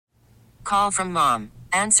call from mom.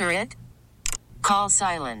 Answer it. Call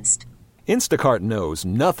silenced. Instacart knows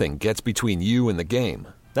nothing gets between you and the game.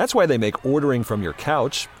 That's why they make ordering from your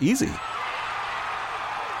couch easy.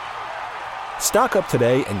 Stock up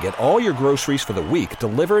today and get all your groceries for the week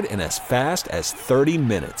delivered in as fast as 30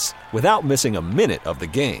 minutes without missing a minute of the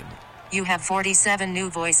game. You have 47 new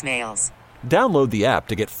voicemails. Download the app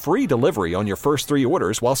to get free delivery on your first 3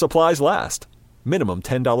 orders while supplies last. Minimum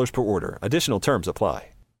 $10 per order. Additional terms apply.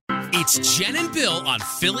 It's Jen and Bill on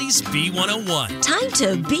Philly's B101. Time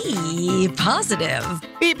to be positive.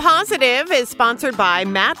 Be Positive is sponsored by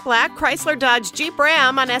Matt Black, Chrysler Dodge Jeep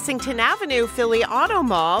Ram on Essington Avenue, Philly Auto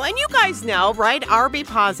Mall. And you guys know, right? Our Be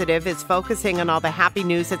Positive is focusing on all the happy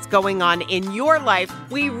news that's going on in your life.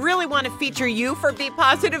 We really want to feature you for Be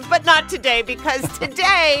Positive, but not today, because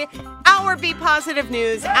today, our Be Positive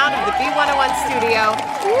news out of the B101 studio.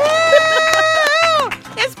 Woo!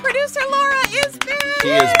 His producer, Laura, is back. She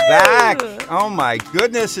is back. Oh, my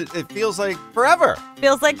goodness. It feels like forever.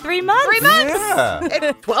 Feels like 3 months. 3 months. Yeah.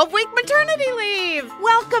 And 12-week maternity leave.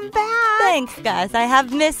 Welcome back. Thanks, guys. I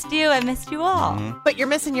have missed you. I missed you all. But you're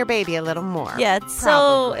missing your baby a little more. Yeah,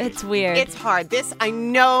 it's weird. It's hard. I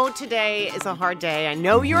know today is a hard day. I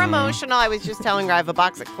know you're emotional. I was just telling her I have a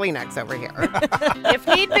box of Kleenex over here. If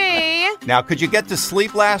need be. Now, could you get to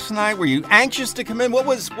sleep last night? Were you anxious to come in? What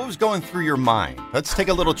was going through your mind? Let's take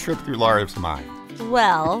a little trip through Laura's mind.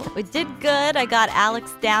 Well, we did good. I got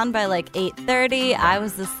Alex down by like 8:30. I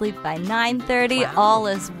was asleep by 9:30. Wow. All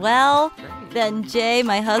is well. Then Jay,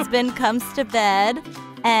 my husband, comes to bed.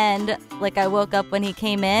 And I woke up when he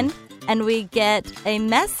came in. And we get a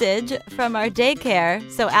message from our daycare.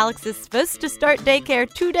 So Alex is supposed to start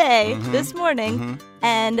daycare today, this morning.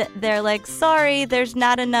 And they're like, sorry, there's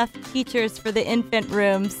not enough teachers for the infant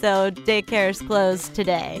room, so daycare is closed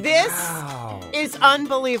today. This is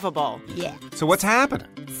unbelievable. Yeah. So what's happening?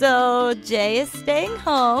 So Jay is staying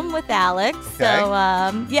home with Alex. Okay. So,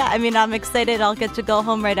 I'm excited. I'll get to go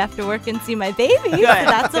home right after work and see my baby. Good, So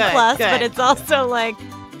that's a good, plus, good. but it's also a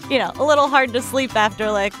little hard to sleep after,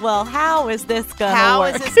 how is this going to work? How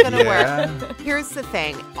is this going to Yeah. work? Here's the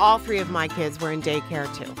thing. All 3 of my kids were in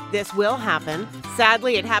daycare, too. This will happen.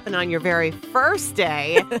 Sadly, it happened on your very first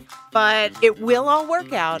day, but it will all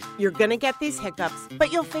work out. You're going to get these hiccups,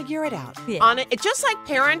 but you'll figure it out. Yeah. It's just like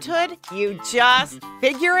parenthood. You just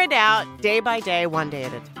figure it out day by day, one day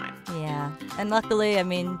at a time. Yeah. And luckily,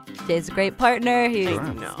 Jay's a great partner. He's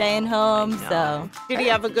staying home, so. Did he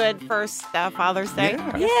have a good first Father's Day?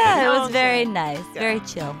 Yeah, it was very nice. Very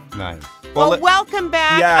chill. Nice. Well, welcome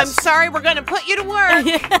back. Yes. I'm sorry we're going to put you to work.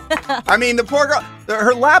 the poor girl,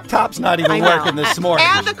 her laptop's not even working this morning.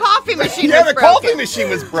 And the coffee machine Yeah, was the broken. coffee machine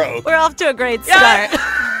was broke. We're off to a great start. Be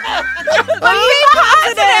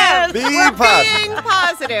positive. Be positive. Being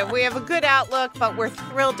positive. We have a good outlook, but we're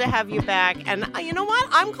thrilled to have you back. And you know what?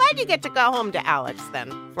 I'm glad you get to go home to Alex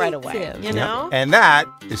then right away. too. You know? And that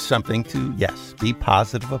is something to, be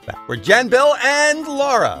positive about. We're Jen, Bill, and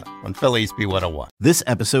Laura on Philly's B101. This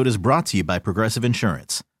episode is brought to you by Progressive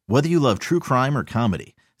Insurance. Whether you love true crime or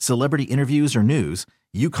comedy, celebrity interviews or news,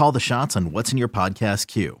 you call the shots on what's in your podcast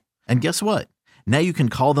queue. And guess what? Now you can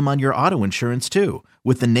call them on your auto insurance too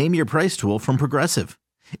with the Name Your Price tool from Progressive.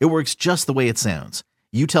 It works just the way it sounds.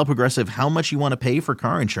 You tell Progressive how much you want to pay for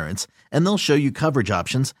car insurance, and they'll show you coverage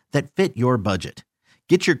options that fit your budget.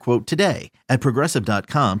 Get your quote today at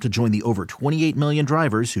Progressive.com to join the over 28 million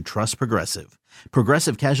drivers who trust Progressive.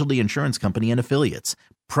 Progressive Casualty Insurance Company and Affiliates.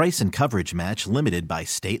 Price and coverage match limited by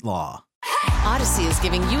state law. Odyssey is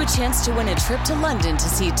giving you a chance to win a trip to London to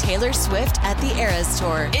see Taylor Swift at the Eras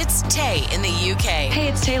Tour. It's Tay in the UK. Hey,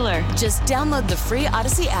 it's Taylor. Just download the free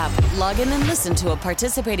Odyssey app, log in and listen to a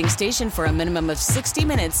participating station for a minimum of 60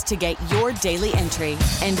 minutes to get your daily entry.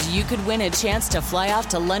 And you could win a chance to fly off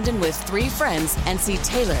to London with 3 friends and see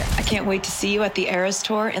Taylor. I can't wait to see you at the Eras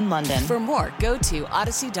Tour in London. For more, go to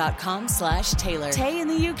odyssey.com/Taylor. Tay in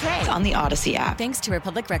the UK. It's on the Odyssey app. Thanks to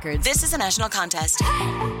Republic Records. This is a national contest.